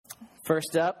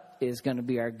First up is going to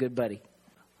be our good buddy,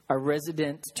 our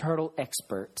resident turtle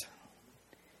expert.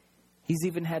 He's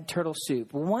even had turtle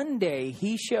soup. One day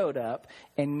he showed up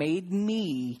and made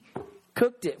me,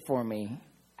 cooked it for me,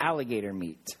 alligator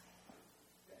meat.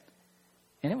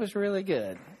 And it was really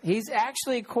good. He's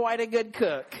actually quite a good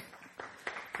cook.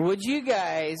 Would you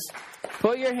guys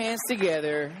put your hands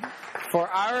together for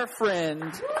our friend,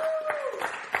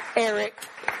 Eric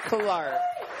Clark?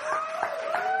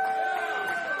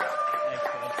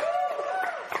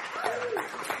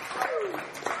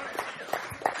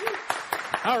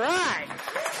 All right.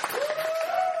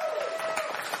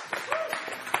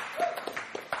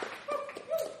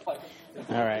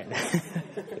 All right.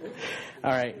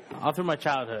 All right. All through my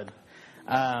childhood,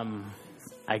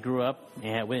 I grew up in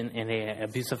an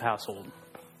abusive household.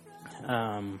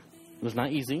 It was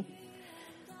not easy.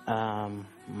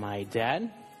 My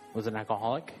dad was an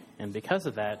alcoholic, and because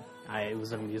of that, it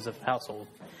was an abusive household.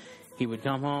 He would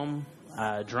come home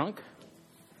drunk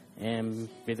and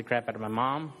beat the crap out of my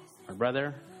mom, my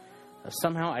brother.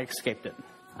 Somehow I escaped it.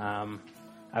 I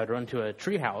would run to a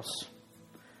tree house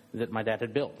that my dad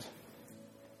had built.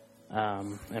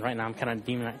 And right now I'm kind of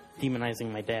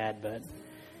demonizing my dad, but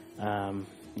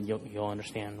you'll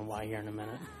understand why here in a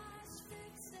minute.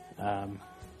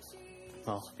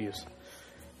 Abuse.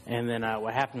 And then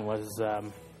what happened was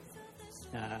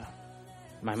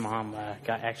my mom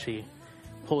got actually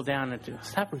pulled down into...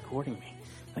 Stop recording me.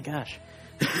 My gosh.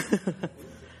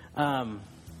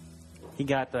 He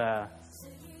got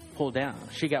pulled down.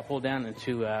 She got pulled down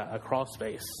into a crawl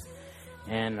space,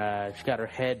 and she got her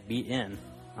head beat in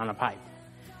on a pipe.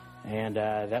 And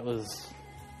that was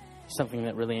something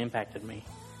that really impacted me.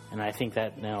 And I think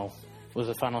that was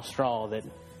the final straw that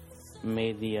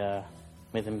made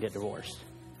them get divorced.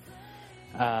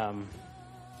 Going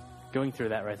through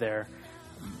that right there,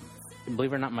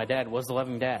 believe it or not, my dad was a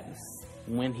loving dad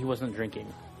when he wasn't drinking.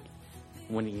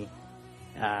 When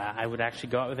I would actually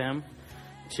go out with him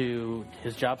to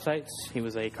his job sites. He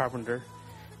was a carpenter.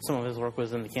 Some of his work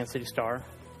was in the Kansas City Star.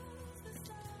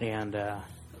 And, all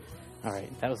right,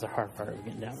 that was the hard part of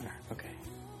getting down there. Okay.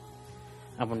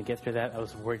 I'm going to get through that. I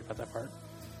was worried about that part.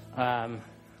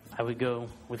 I would go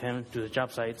with him to his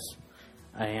job sites,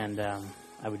 and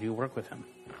I would do work with him.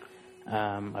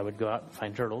 I would go out and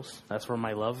find turtles. That's where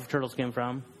my love of turtles came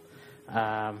from.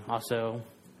 Also,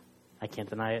 I can't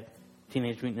deny it,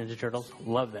 Teenage Mutant Ninja Turtles,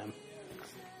 love them.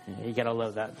 You gotta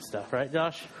love that stuff, right,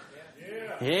 Josh?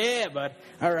 Yeah, bud.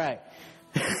 All right.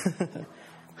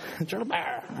 Turtle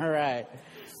Bear. All right.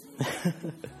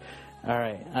 All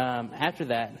right. After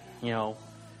that,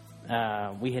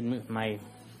 we had moved. My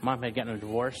mom had gotten a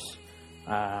divorce.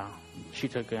 She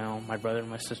took, my brother,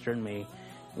 my sister, and me.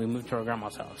 We moved to our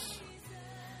grandma's house.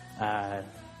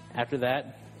 After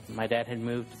that, my dad had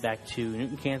moved back to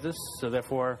Newton, Kansas. So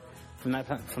therefore, from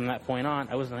that point on,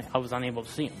 I was unable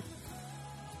to see him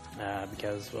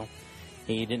because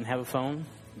he didn't have a phone,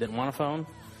 didn't want a phone.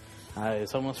 It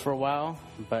was almost for a while,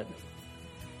 but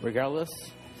regardless,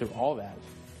 through all that,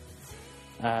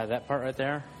 that part right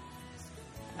there,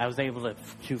 I was able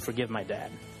to forgive my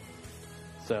dad.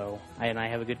 So I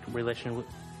have a good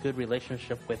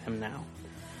relationship with him now.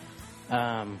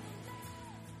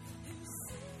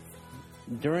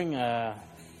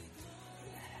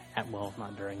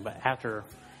 After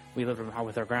we lived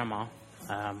with our grandma,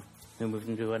 we moved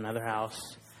into another house.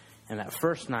 And that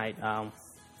first night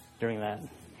during that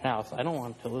house, I don't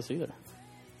want to tell this either.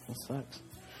 That sucks.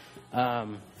 I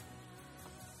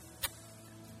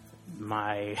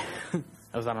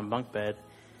was on a bunk bed,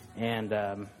 and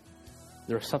there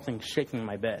was something shaking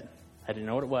my bed. I didn't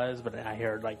know what it was, but I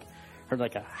heard like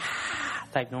a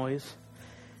type noise,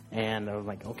 and I was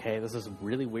like, okay, this is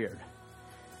really weird.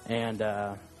 And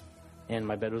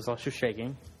my bed was also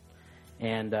shaking,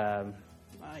 and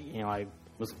I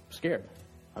was scared.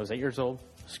 I was 8 years old,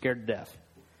 scared to death,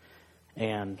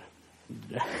 and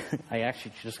I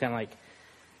actually just kind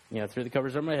of threw the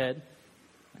covers over my head,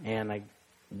 and I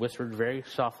whispered very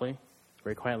softly,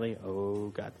 very quietly, "Oh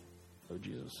God, oh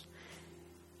Jesus,"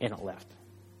 and it left.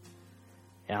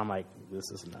 And I'm like,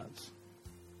 this is nuts.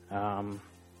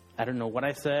 I don't know what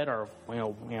I said, or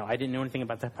I didn't know anything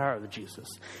about the power of the Jesus.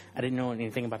 I didn't know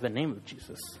anything about the name of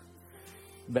Jesus,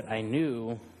 but I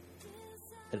knew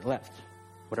that it left.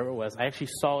 Whatever it was, I actually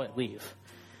saw it leave.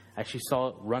 I actually saw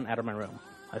it run out of my room.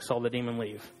 I saw the demon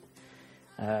leave.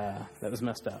 That was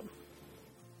messed up.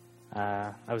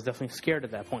 I was definitely scared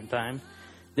at that point in time.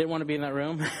 Didn't want to be in that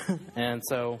room, and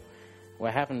so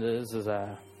what happened is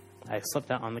I slept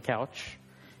out on the couch.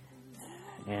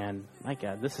 And my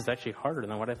God, this is actually harder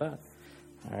than what I thought.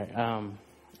 All right,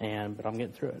 but I'm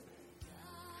getting through it.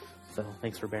 So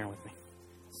thanks for bearing with me.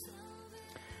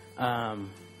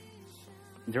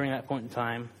 During that point in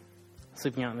time,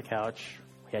 sleeping out on the couch,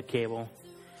 we had cable,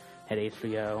 had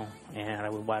HBO, and I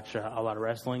would watch a lot of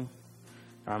wrestling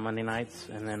on Monday nights,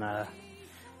 and then I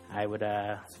would,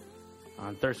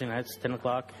 on Thursday nights, 10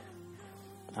 o'clock,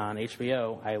 on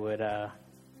HBO, I would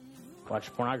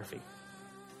watch pornography.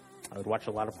 I would watch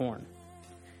a lot of porn.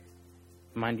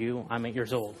 Mind you, I'm 8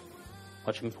 years old,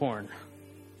 watching porn.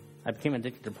 I became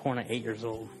addicted to porn at 8 years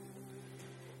old.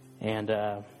 And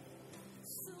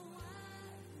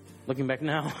looking back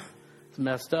now, it's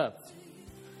messed up.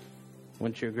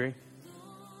 Wouldn't you agree?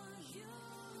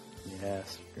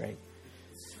 Yes, great.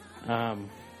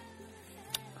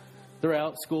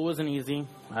 Throughout, school wasn't easy.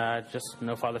 Just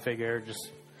no father figure,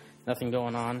 just nothing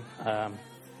going on.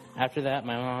 After that,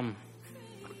 my mom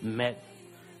met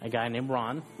a guy named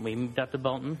Ron. We moved out to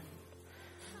Belton.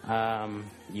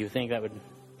 You think that would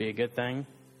be a good thing?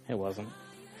 It wasn't.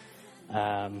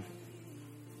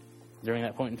 During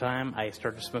that point in time, I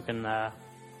started smoking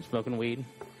weed.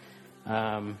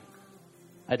 I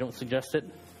don't suggest it.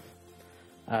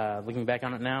 Looking back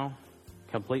on it now,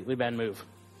 completely bad move.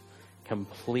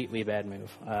 Completely bad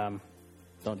move.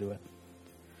 Don't do it.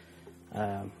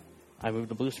 I moved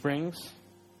to Blue Springs,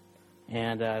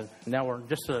 and now we're,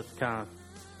 just to kind of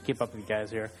keep up with you guys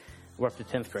here, we're up to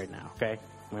 10th grade now, okay?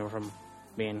 We went from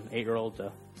being 8-year-old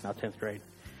to now 10th grade.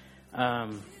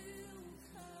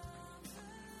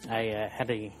 I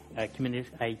had a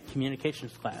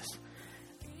communications class.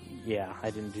 Yeah,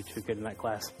 I didn't do too good in that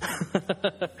class.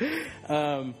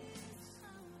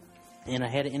 And I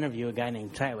had to interview a guy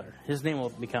named Tyler. His name will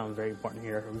become very important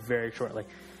here very shortly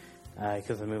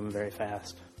because I'm moving very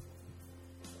fast.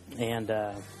 And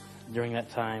during that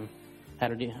time, I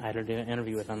had to do an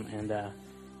interview with him. And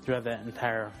throughout that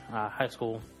entire high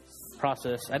school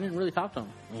process, I didn't really talk to him.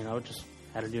 Just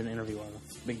had to do an interview with him.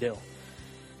 Big deal.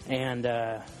 And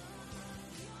at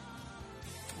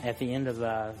the end of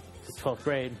the 12th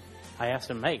grade, I asked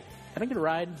him, hey, can I get a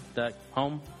ride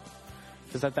home?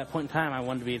 Because at that point in time, I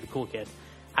wanted to be the cool kid.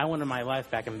 I wanted my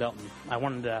life back in Belton. I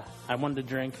wanted to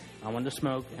drink, I wanted to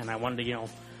smoke, and I wanted to,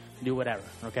 do whatever,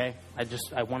 okay?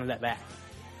 I wanted that back.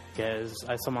 Because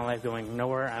I saw my life going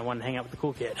nowhere. I wanted to hang out with the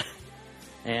cool kid.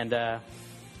 And the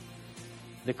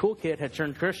cool kid had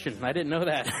turned Christian. I didn't know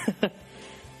that.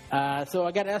 So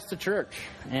I got asked to church.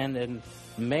 And in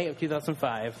May of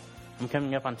 2005, I'm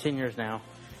coming up on 10 years now,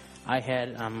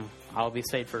 I'll be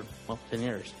saved for, 10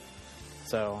 years.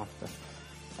 So,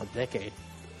 a decade.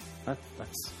 That's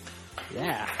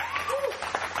yeah.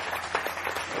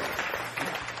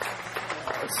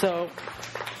 So,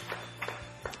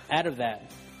 out of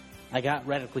that, I got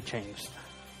radically changed.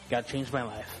 God changed my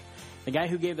life. The guy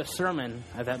who gave the sermon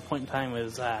at that point in time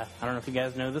was, I don't know if you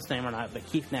guys know this name or not, but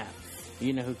Keith Knapp.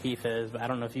 You know who Keith is, but I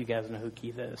don't know if you guys know who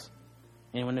Keith is.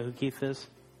 Anyone know who Keith is?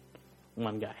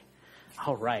 One guy.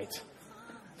 All right.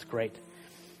 That's great.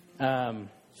 And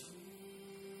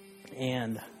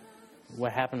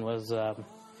what happened was I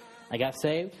got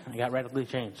saved. I got radically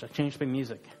changed. I changed my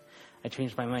music. I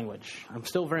changed my language. I'm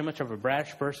still very much of a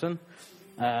brash person.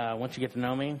 Once you get to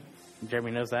know me, Jeremy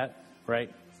knows that,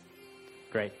 right?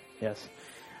 Great. Yes.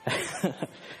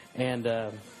 And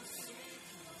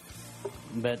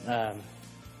but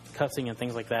cussing and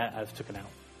things like that, I've taken out.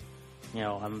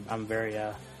 I'm very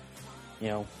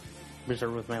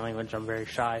reserved with my language. I'm very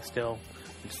shy still.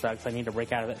 It sucks. I need to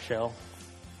break out of that shell.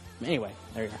 Anyway,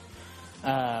 there you go.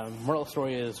 Moral of the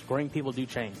story is growing people do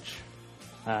change.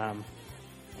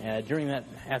 During that,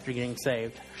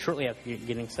 shortly after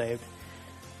getting saved,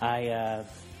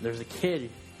 there's a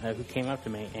kid who came up to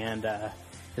me, and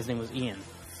his name was Ian.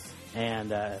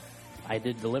 And I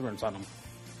did deliverance on him.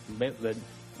 But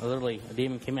literally, a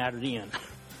demon came out of Ian.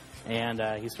 And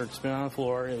he started spinning on the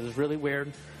floor. It was really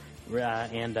weird.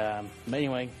 But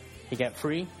anyway, he got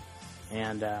free.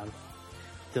 And to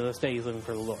this day, he's living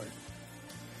for the Lord.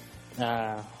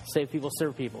 Save people,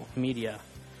 serve people, media.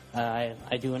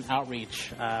 I do an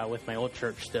outreach with my old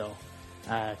church still.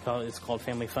 It's called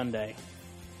Family Fun Day.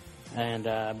 And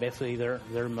basically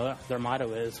their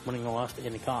motto is winning the lost at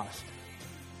any cost.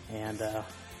 And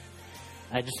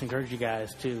I just encourage you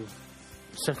guys to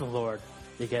serve the Lord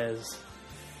because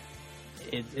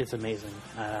it's amazing.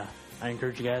 I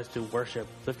encourage you guys to worship,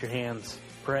 lift your hands,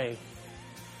 pray,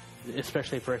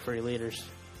 especially pray for your leaders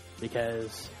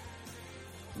because,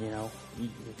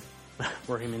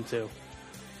 we're human too.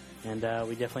 And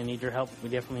we definitely need your help. We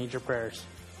definitely need your prayers.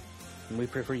 And we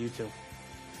pray for you too.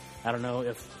 I don't know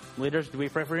if leaders, do we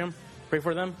pray for them? Pray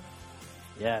for them?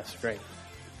 Yes, great.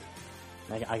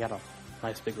 I got a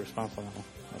nice big response on that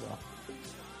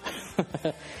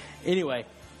one. Anyway,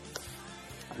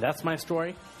 that's my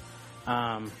story.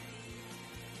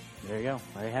 There you go.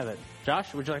 There you have it.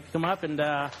 Josh, would you like to come up and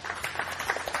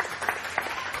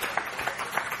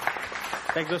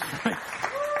take this?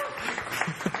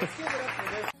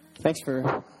 Thanks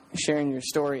for sharing your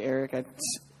story, Eric.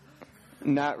 It's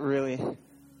not really...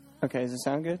 Okay, does it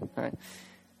sound good? All right.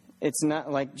 It's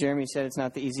not, like Jeremy said, it's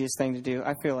not the easiest thing to do.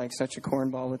 I feel like such a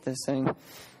cornball with this thing.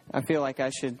 I feel like I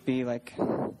should be, like,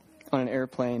 on an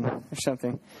airplane or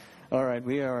something. All right,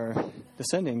 we are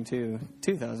descending to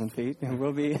 2,000 feet, and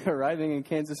we'll be arriving in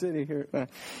Kansas City here.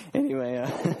 Anyway,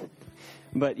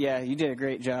 but, yeah, you did a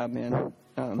great job, man.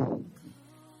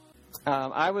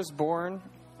 I was born...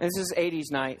 This is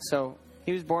 80s night, so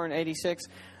he was born in 86.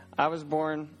 I was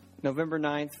born November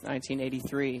 9th,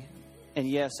 1983. And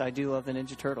yes, I do love the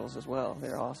Ninja Turtles as well.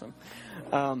 They're awesome.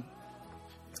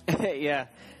 Yeah.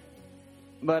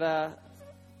 But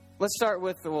let's start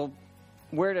with, well,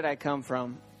 where did I come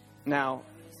from? Now,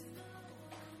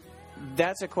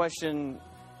 that's a question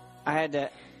I had to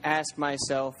ask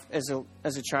myself as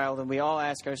a child, and we all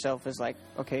ask ourselves is like,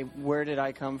 okay, where did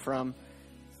I come from?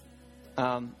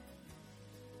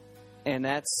 And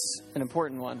that's an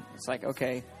important one. It's like,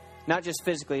 okay, not just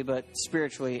physically, but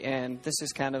spiritually. And this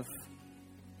is kind of,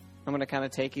 I'm going to kind of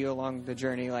take you along the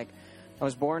journey. Like, I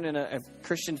was born in a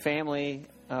Christian family.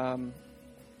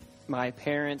 My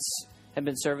parents had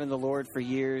been serving the Lord for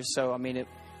years. So, I mean,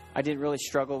 I didn't really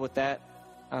struggle with that.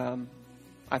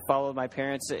 I followed my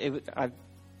parents. I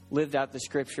lived out the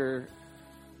scripture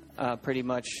pretty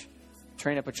much,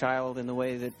 train up a child in the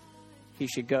way that he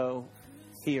should go,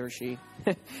 he or she,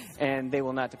 and they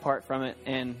will not depart from it.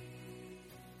 And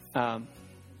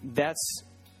that's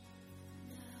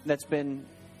been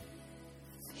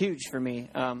huge for me.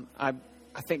 I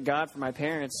thank God for my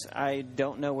parents. I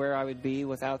don't know where I would be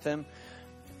without them,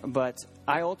 but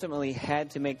I ultimately had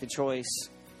to make the choice: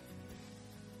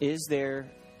 is there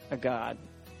a God?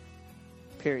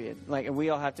 Period. Like, we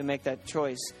all have to make that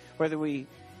choice.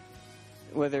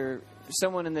 Whether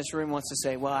someone in this room wants to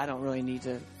say, "Well, I don't really need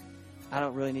to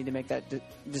make that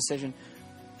decision."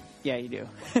 Yeah, you do.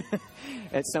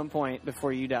 At some point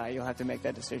before you die, you'll have to make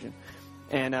that decision.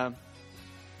 And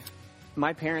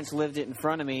my parents lived it in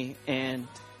front of me, and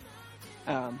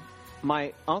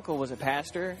my uncle was a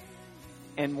pastor.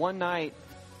 And one night,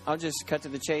 I'll just cut to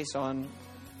the chase on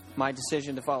my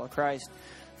decision to follow Christ.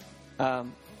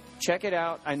 Check it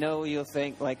out. I know you'll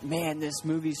think, like, man, this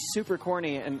movie's super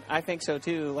corny, and I think so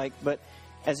too. Like, but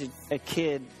as a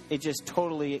kid, it just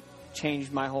totally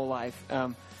changed my whole life.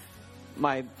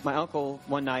 My uncle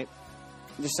one night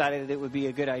decided that it would be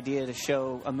a good idea to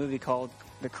show a movie called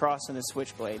The Cross and the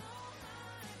Switchblade.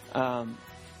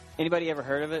 Anybody ever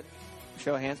heard of it?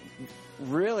 Show of hands.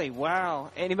 Really? Wow.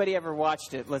 Anybody ever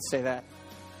watched it? Let's say that.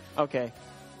 Okay.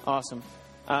 Awesome.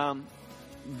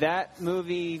 That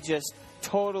movie just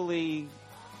totally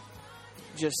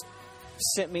just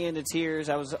sent me into tears.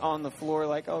 I was on the floor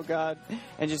like, oh God,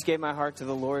 and just gave my heart to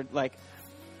the Lord. Like,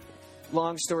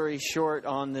 long story short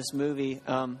on this movie,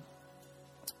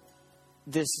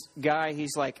 this guy,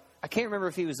 he's like, I can't remember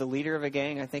if he was the leader of a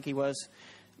gang. I think he was.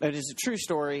 But it is a true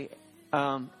story.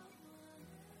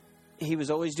 He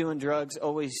was always doing drugs,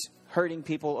 always hurting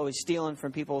people, always stealing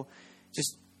from people,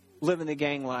 just living the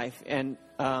gang life. And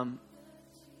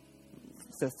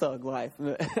the thug life.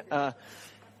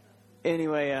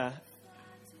 Anyway,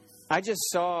 I just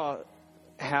saw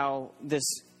how this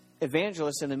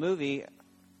evangelist in the movie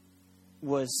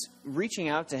was reaching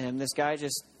out to him. This guy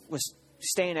just was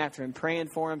staying after him, praying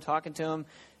for him, talking to him.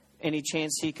 Any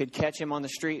chance he could catch him on the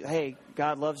street, hey,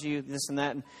 God loves you, this and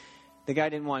that. And the guy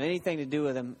didn't want anything to do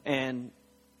with him. And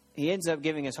he ends up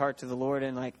giving his heart to the Lord.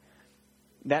 And like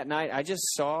that night, I just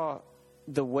saw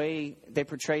the way they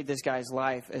portrayed this guy's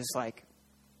life as like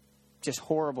just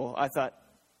horrible. I thought,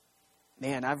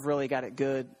 man, I've really got it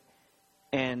good.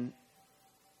 And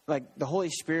like the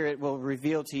Holy Spirit will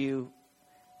reveal to you,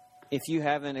 if you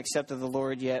haven't accepted the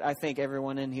Lord yet. I think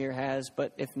everyone in here has,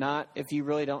 but if not, if you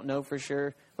really don't know for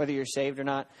sure whether you're saved or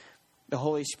not, the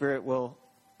Holy Spirit will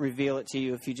reveal it to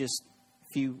you. If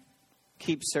you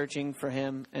keep searching for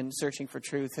Him and searching for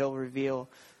truth, He'll reveal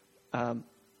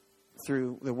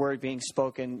through the word being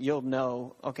spoken. You'll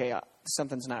know, okay,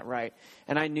 something's not right.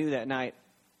 And I knew that night.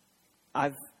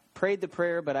 I've prayed the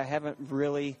prayer, but I haven't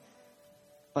really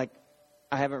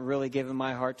given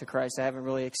my heart to Christ. I haven't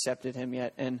really accepted Him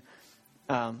yet. And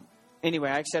anyway,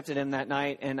 I accepted Him that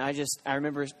night, and I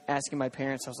remember asking my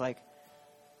parents, I was like,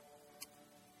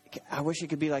 I wish it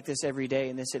could be like this every day.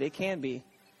 And they said, it can be,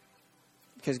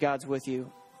 because God's with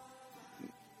you.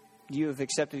 You have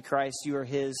accepted Christ. You are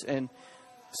His. And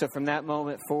so from that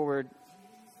moment forward,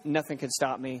 nothing could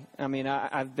stop me. I mean,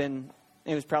 I've been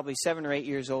It was probably 7 or 8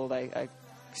 years old. I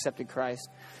accepted Christ.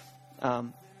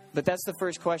 But that's the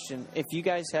first question. If you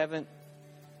guys haven't,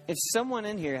 if someone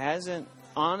in here hasn't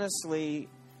honestly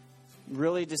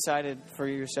really decided for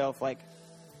yourself, like,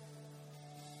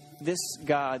 this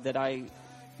God that I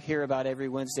hear about every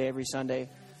Wednesday, every Sunday,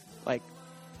 like,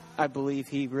 I believe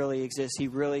He really exists. He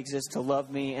really exists to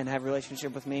love me and have a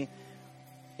relationship with me.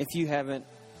 If you haven't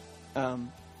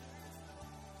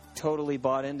totally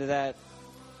bought into that,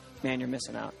 man, you're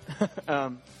missing out.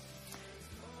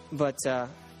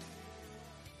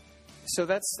 So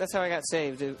that's how I got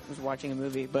saved. It was watching a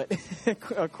movie, but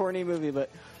a corny movie, but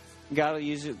God will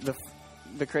use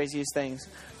the craziest things.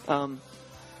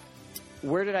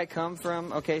 Where did I come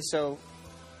from? Okay, so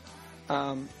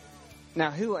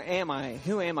now who am I?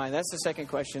 Who am I? That's the second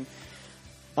question.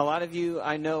 A lot of you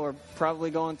I know are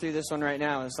probably going through this one right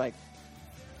now. It's like,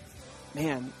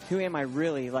 man, who am I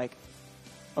really? Like,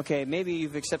 okay, maybe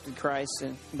you've accepted Christ,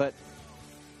 but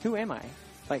who am I?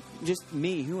 Like, just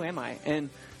me, who am I? And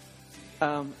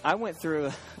I went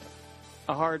through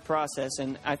a hard process,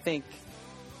 and I think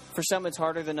for some it's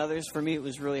harder than others. For me, it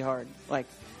was really hard. Like,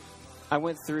 I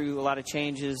went through a lot of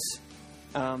changes,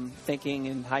 thinking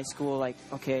in high school, like,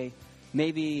 okay,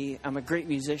 maybe I'm a great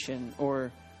musician,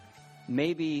 or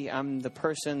maybe I'm the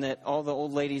person that all the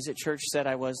old ladies at church said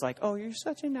I was. Like, oh, you're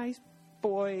such a nice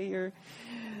boy,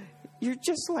 you're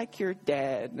just like your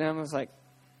dad. And I was like,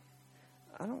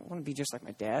 I don't want to be just like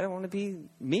my dad. I want to be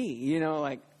me. You know,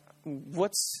 like,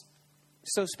 what's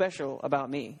so special about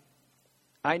me?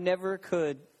 I never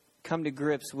could come to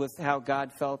grips with how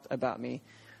God felt about me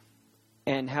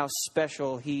and how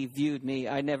special He viewed me.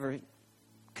 I never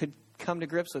could come to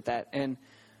grips with that. And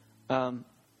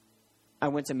I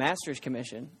went to Master's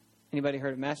Commission. Anybody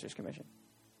heard of Master's Commission?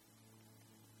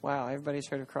 Wow, everybody's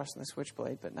heard of Crossing the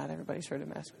Switchblade, but not everybody's heard of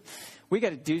Master. We got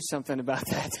to do something about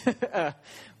that.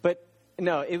 But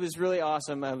no, it was really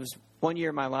awesome. I was 1 year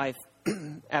of my life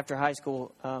after high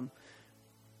school. How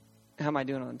am I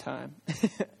doing on time?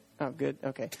 Oh, good.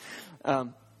 Okay.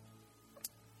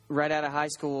 Right out of high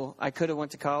school, I could have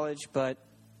went to college, but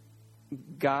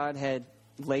God had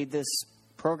laid this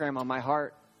program on my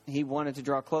heart. He wanted to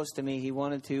draw close to me. He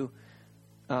wanted to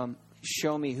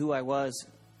show me who I was,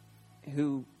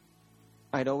 who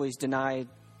I'd always denied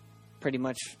pretty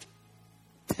much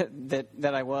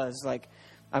that I was. Like,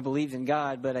 I believed in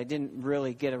God, but I didn't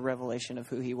really get a revelation of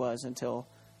who He was until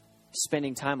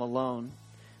spending time alone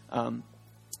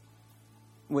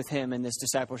with Him in this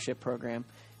discipleship program.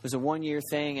 It was a 1 year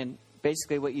thing, and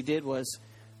basically what you did was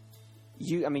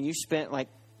you spent like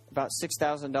about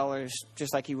 $6,000,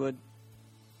 just like you would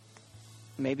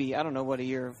maybe, I don't know what a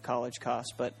year of college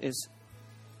costs, but it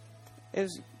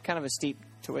was kind of a steep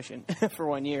tuition for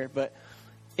 1 year, but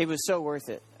it was so worth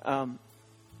it.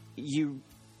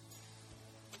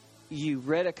 You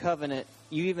read a covenant.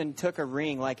 You even took a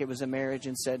ring like it was a marriage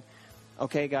and said,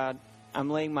 okay, God, I'm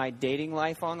laying my dating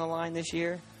life on the line this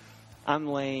year. I'm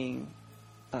laying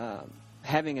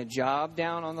having a job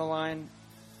down on the line.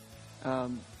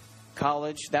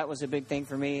 College, that was a big thing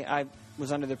for me. I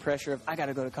was under the pressure of, I got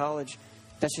to go to college.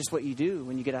 That's just what you do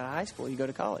when you get out of high school. You go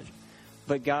to college.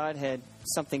 But God had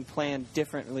something planned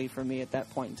differently for me at that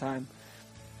point in time.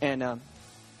 And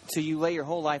so you lay your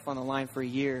whole life on the line for a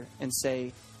year and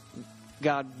say,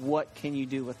 God, what can you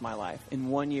do with my life in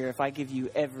 1 year if I give you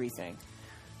everything?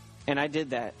 And I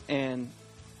did that. And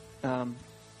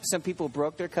some people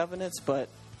broke their covenants, but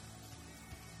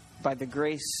by the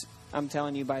grace, I'm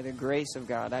telling you, by the grace of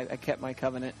God, I kept my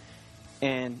covenant.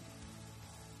 And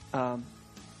I'm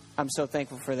so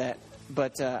thankful for that.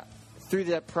 But through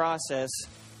that process,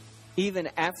 even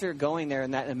after going there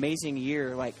in that amazing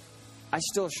year, like, I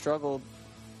still struggled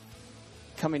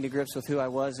coming to grips with who I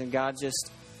was, and God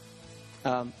just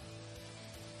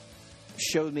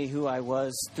showed me who I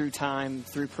was through time,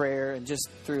 through prayer, and just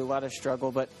through a lot of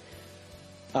struggle. But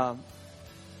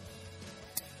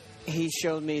He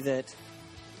showed me that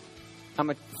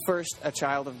I'm first a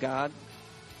child of God,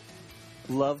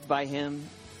 loved by Him.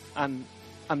 I'm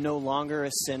no longer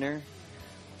a sinner.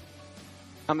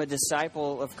 I'm a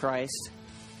disciple of Christ.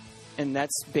 And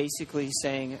that's basically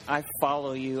saying, I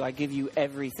follow you. I give you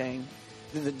everything.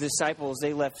 The disciples,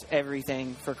 they left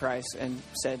everything for Christ and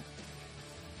said,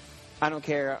 I don't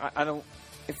care.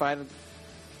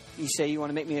 You say you want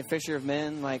to make me a fisher of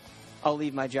men, like, I'll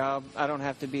leave my job. I don't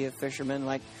have to be a fisherman.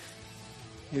 Like,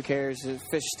 who cares? The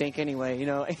fish stink anyway, you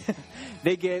know.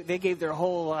 They gave their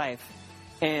whole life.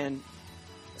 And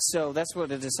so that's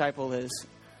what a disciple is.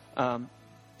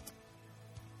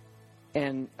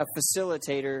 And a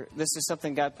facilitator, this is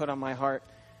something God put on my heart.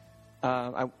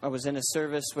 I was in a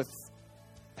service with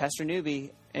Pastor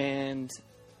Newby, and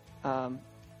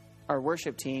our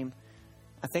worship team.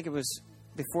 I think it was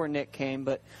before Nick came,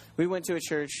 but we went to a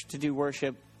church to do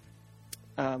worship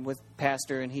with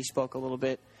Pastor, and he spoke a little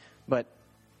bit. But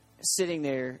sitting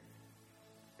there,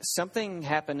 something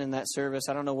happened in that service.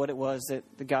 I don't know what it was that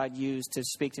the God used to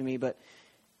speak to me, but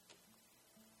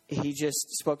he just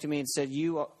spoke to me and said,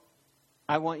 you are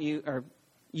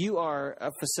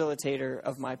a facilitator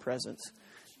of my presence.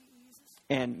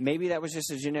 And maybe that was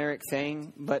just a generic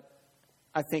thing, but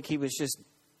I think he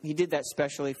did that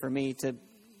specially for me to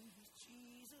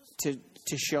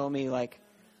show me like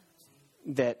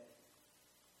that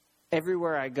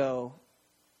everywhere I go,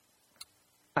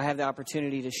 I have the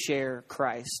opportunity to share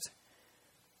Christ,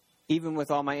 even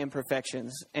with all my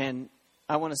imperfections. And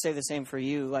I want to say the same for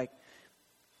you. Like,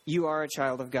 you are a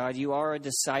child of God. You are a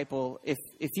disciple. If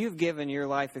you've given your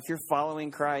life, if you're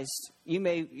following Christ,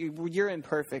 you're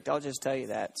imperfect. I'll just tell you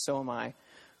that. So am I.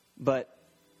 But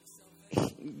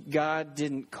God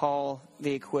didn't call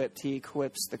the equipped. He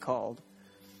equips the called.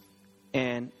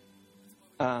 And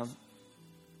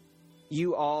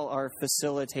you all are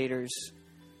facilitators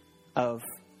of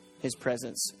His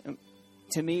presence.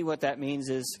 To me, what that means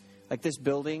is, like, this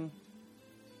building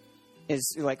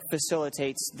is like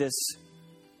facilitates this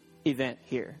event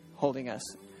here, holding us.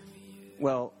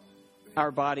 Well,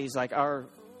 our bodies, like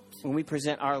when we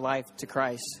present our life to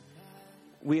Christ,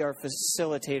 we are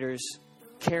facilitators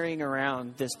carrying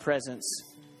around this presence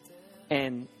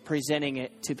and presenting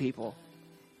it to people.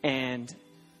 And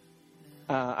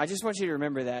I just want you to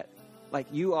remember that. Like,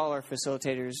 you all are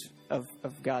facilitators of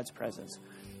God's presence.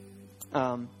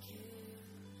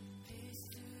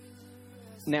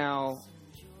 Now,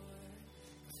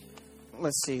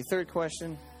 let's see. Third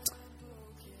question.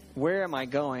 Where am I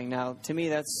going? Now, to me,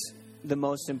 that's the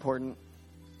most important.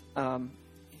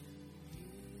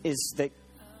 Is that,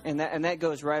 and that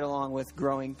goes right along with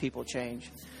growing people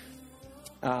change.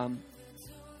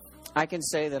 I can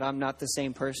say that I'm not the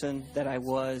same person that I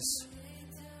was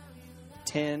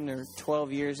 10 or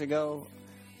 12 years ago,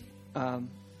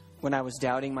 when I was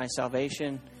doubting my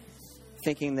salvation,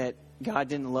 thinking that God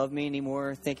didn't love me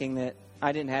anymore, thinking that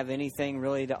I didn't have anything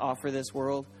really to offer this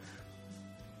world.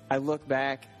 I look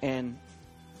back and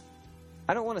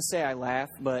I don't want to say I laugh,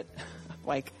 but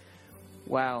like,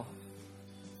 wow.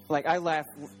 Like, I laugh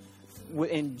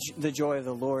in the joy of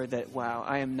the Lord that, wow,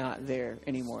 I am not there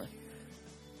anymore.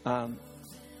 Now,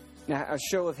 a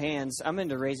show of hands. I'm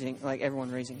into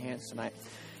everyone raising hands tonight.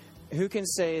 Who can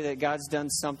say that God's done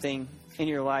something in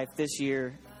your life this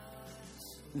year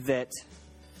that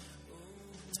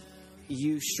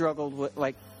you struggled with?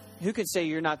 Like, who could say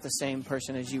you're not the same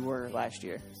person as you were last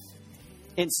year?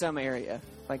 In some area,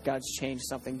 like God's changed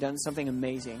something, done something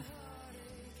amazing.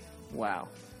 Wow.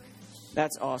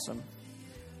 That's awesome.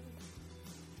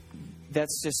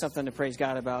 That's just something to praise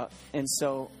God about. And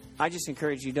so I just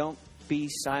encourage you, don't be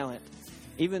silent.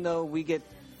 Even though we get,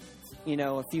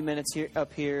 a few minutes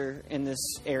up here in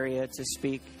this area to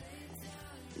speak,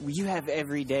 you have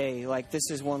every day. Like,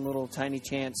 this is one little tiny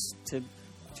chance to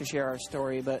share our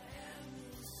story. But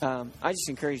I just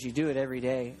encourage you, do it every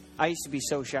day. I used to be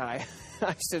so shy. I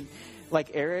used to,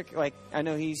 like Eric, I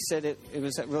know he said it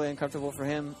was really uncomfortable for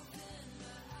him.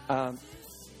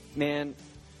 Man,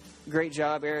 great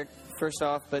job, Eric, first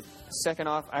off. But second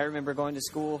off, I remember going to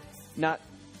school, not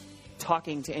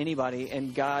talking to anybody,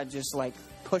 and God just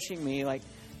pushing me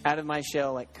out of my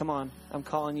shell, come on, I'm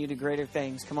calling you to greater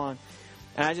things, come on.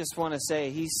 And I just want to say,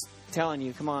 He's telling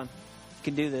you, come on, you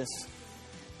can do this.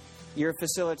 You're a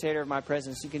facilitator of my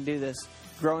presence. You can do this.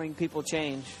 Growing people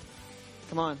change.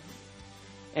 Come on.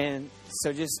 And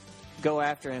so just go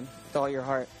after Him with all your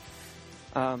heart.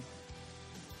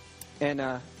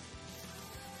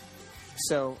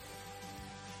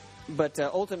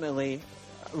 Ultimately,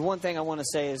 one thing I want to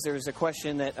say is there was a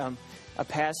question that a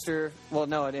pastor,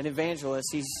 an evangelist,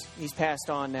 he's passed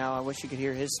on now. I wish you could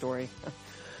hear his story.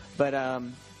 But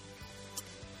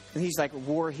he's like a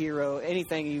war hero.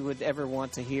 Anything you would ever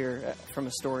want to hear from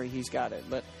a story, he's got it.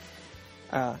 But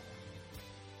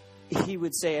he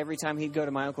would say every time he'd go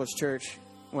to my uncle's church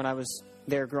when I was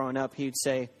there growing up, he'd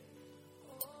say,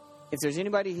 if there's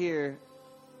anybody here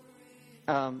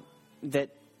that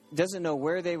doesn't know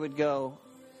where they would go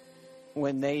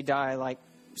when they die,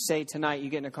 say tonight you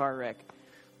get in a car wreck,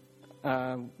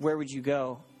 where would you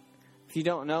go? If you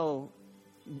don't know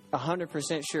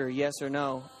 100% sure, yes or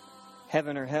no,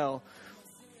 heaven or hell,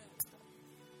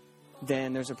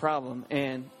 then there's a problem.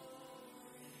 And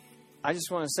I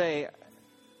just want to say,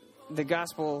 the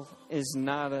gospel is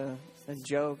not a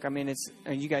joke. I mean,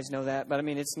 you guys know that, but I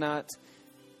mean, it's not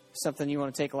something you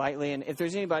want to take lightly. And if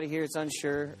there's anybody here that's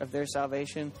unsure of their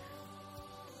salvation,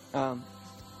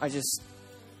 I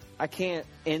can't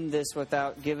end this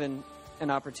without giving an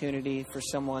opportunity for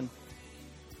someone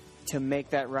to make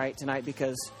that right tonight,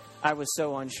 because I was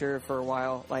so unsure for a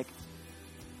while. Like,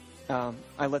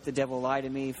 I let the devil lie to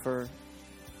me for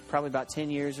probably about 10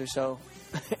 years or so,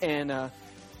 and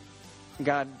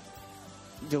God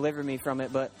delivered me from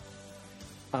it. But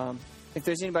if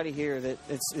there's anybody here that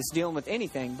is dealing with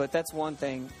anything, but that's one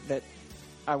thing that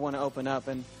I want to open up,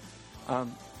 and I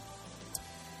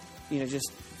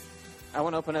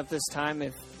want to open up this time,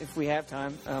 if we have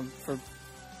time, for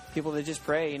people to just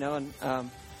pray, and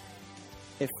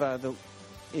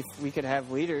if we could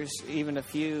have leaders, even a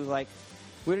few, like,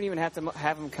 we don't even have to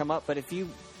have them come up, but if you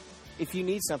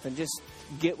need something, just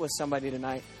get with somebody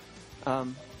tonight.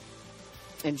 And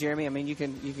Jeremy, I mean, you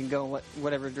can go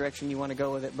whatever direction you want to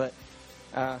go with it, but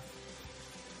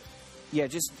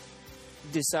just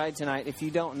decide tonight. If you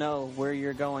don't know where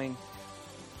you're going,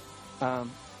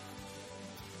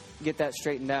 get that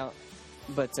straightened out.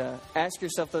 But ask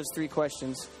yourself those 3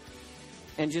 questions,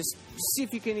 and just see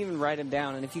if you can even write them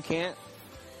down. And if you can't,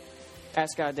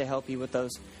 ask God to help you with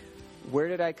those. Where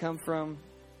did I come from?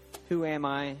 Who am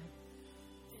I?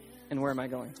 And where am I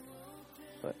going?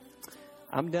 But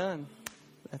I'm done.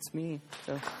 That's me.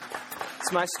 So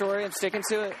it's my story. I'm sticking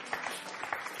to it.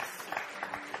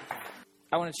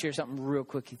 I want to share something real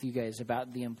quick with you guys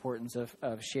about the importance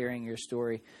of sharing your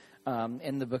story.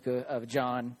 In the book of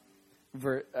John,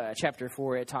 chapter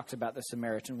 4, it talks about the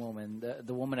Samaritan woman,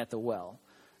 the woman at the well.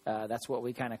 That's what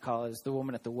we kind of call as the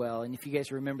woman at the well. And if you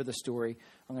guys remember the story,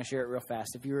 I'm going to share it real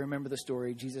fast. If you remember the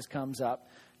story, Jesus comes up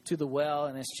to the well,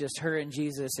 and it's just her and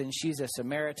Jesus, and she's a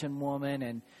Samaritan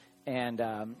woman,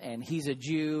 and he's a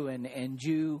Jew, and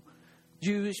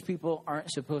Jewish people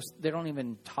they don't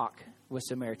even talk with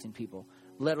Samaritan people,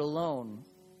 let alone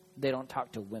they don't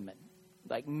talk to women.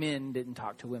 Like, men didn't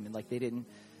talk to women. Like, they didn't,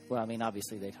 well, I mean,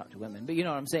 obviously they talk to women, but you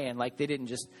know what I'm saying? Like, they didn't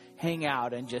just hang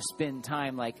out and just spend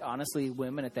time. Like, honestly,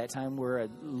 women at that time were a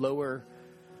lower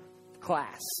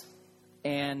class.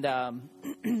 And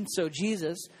so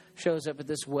Jesus shows up at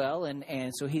this well,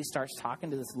 and so he starts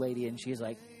talking to this lady, and she's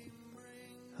like,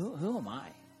 who am I?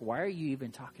 Why are you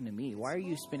even talking to me? Why are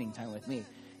you spending time with me?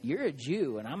 You're a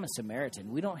Jew, and I'm a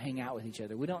Samaritan. We don't hang out with each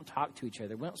other. We don't talk to each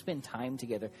other. We don't spend time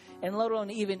together. And let alone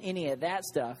even any of that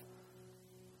stuff,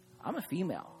 I'm a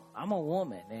female. I'm a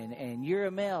woman, and you're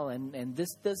a male, and this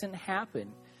doesn't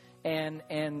happen. And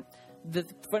the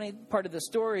funny part of the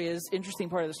story is, interesting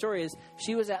part of the story is,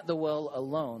 she was at the well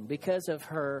alone because of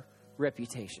her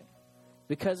reputation,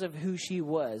 because of who she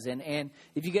was. And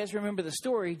if you guys remember the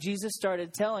story, Jesus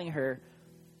started telling her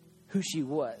who she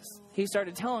was. He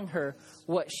started telling her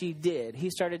what she did. He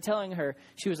started telling her,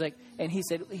 she was like, and he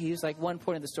was like, one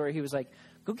point of the story, he was like,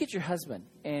 go get your husband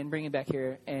and bring him back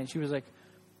here. And she was like,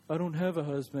 I don't have a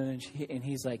husband. And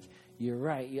he's like, you're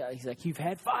right. Yeah. He's like, you've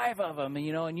had 5 of them, and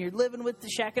and you're living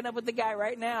shacking up with the guy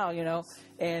right now,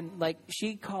 and like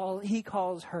he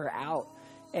calls her out,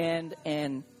 and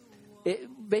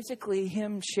it basically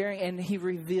him sharing, and he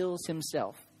reveals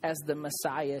himself as the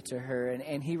Messiah to her,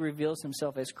 and he reveals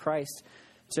himself as Christ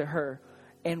to her,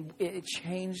 and it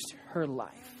changed her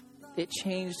life. It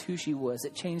changed who she was.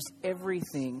 It changed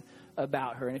everything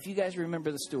about her. And if you guys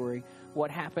remember the story,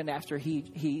 what happened after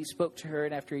he spoke to her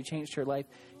and after he changed her life,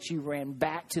 she ran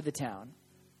back to the town,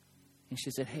 and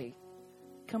she said, hey,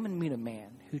 come and meet a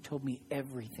man who told me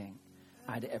everything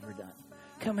I'd ever done.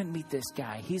 Come and meet this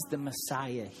guy. He's the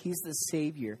Messiah. He's the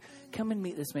Savior. Come and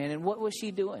meet this man. And what was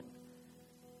she doing?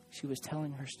 She was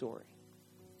telling her story.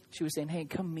 She was saying, hey,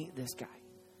 come meet this guy.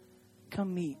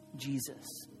 Come meet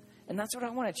Jesus. And that's what I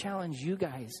want to challenge you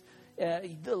guys.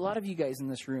 A lot of you guys in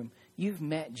this room, you've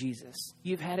met Jesus.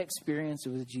 You've had experience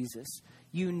with Jesus.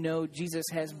 You know Jesus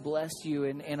has blessed you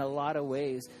in a lot of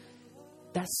ways.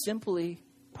 That's simply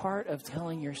part of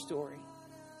telling your story.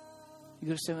 You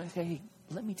go to someone and say, hey,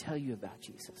 let me tell you about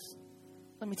Jesus.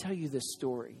 Let me tell you this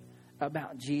story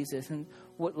about Jesus. And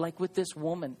what, like with this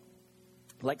woman,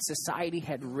 like society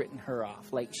had written her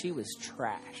off. Like she was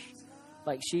trash.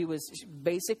 Like she was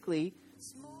basically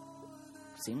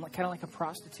seemed like kind of like a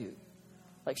prostitute.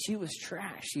 Like she was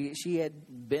trash. She had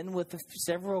been with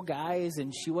several guys,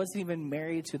 and she wasn't even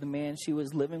married to the man she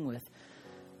was living with.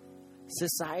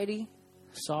 Society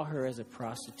saw her as a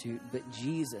prostitute, but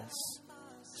Jesus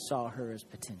saw her as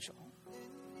potential.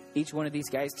 Each one of these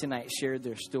guys tonight shared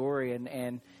their story,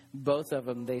 and both of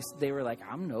them, they were like,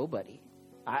 I'm nobody.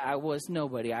 I was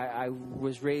nobody. I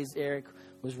was raised, Eric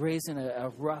was raised in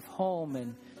a rough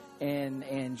home,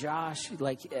 and Josh,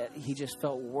 like, he just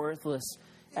felt worthless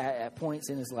at points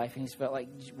in his life, and he felt like,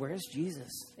 where's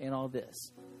Jesus in all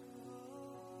this?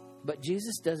 But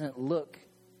Jesus doesn't look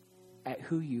at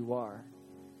who you are.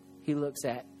 He looks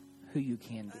at who you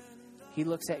can be. He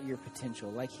looks at your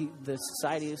potential. Like the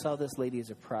society saw this lady as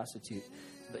a prostitute,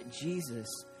 but Jesus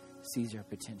sees our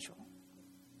potential.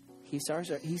 He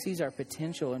sees our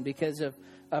potential, and because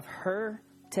of her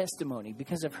testimony,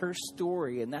 because of her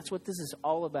story, and that's what this is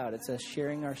all about. It's us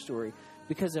sharing our story.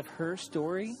 Because of her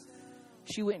story,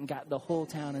 she went and got the whole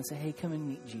town and said, hey, come and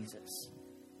meet Jesus.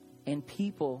 And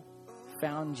people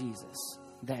found Jesus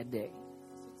that day.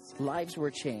 Lives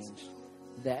were changed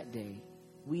that day.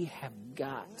 We have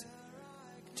got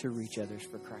to reach others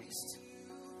for Christ.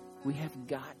 We have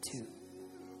got to.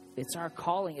 It's our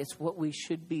calling. It's what we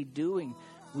should be doing.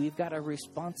 We've got a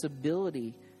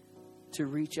responsibility to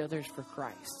reach others for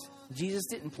Christ. Jesus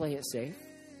didn't play it safe.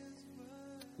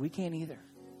 We can't either.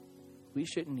 We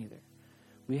shouldn't either.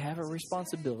 We have a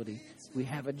responsibility. We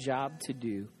have a job to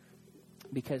do,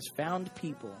 because found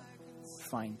people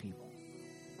find people.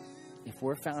 If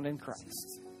we're found in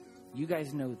Christ, you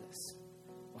guys know this.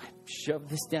 I shove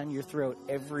this down your throat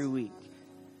every week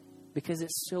because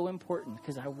it's so important,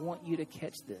 because I want you to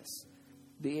catch this.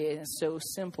 It's so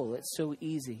simple. It's so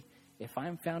easy. If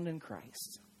I'm found in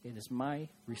Christ, it is my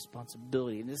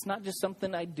responsibility. And it's not just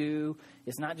something I do.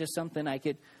 It's not just something I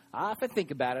could, if I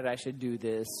think about it, I should do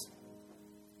this.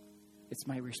 It's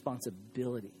my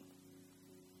responsibility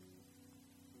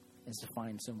is to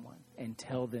find someone and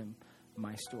tell them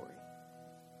my story.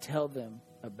 Tell them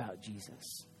about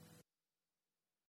Jesus.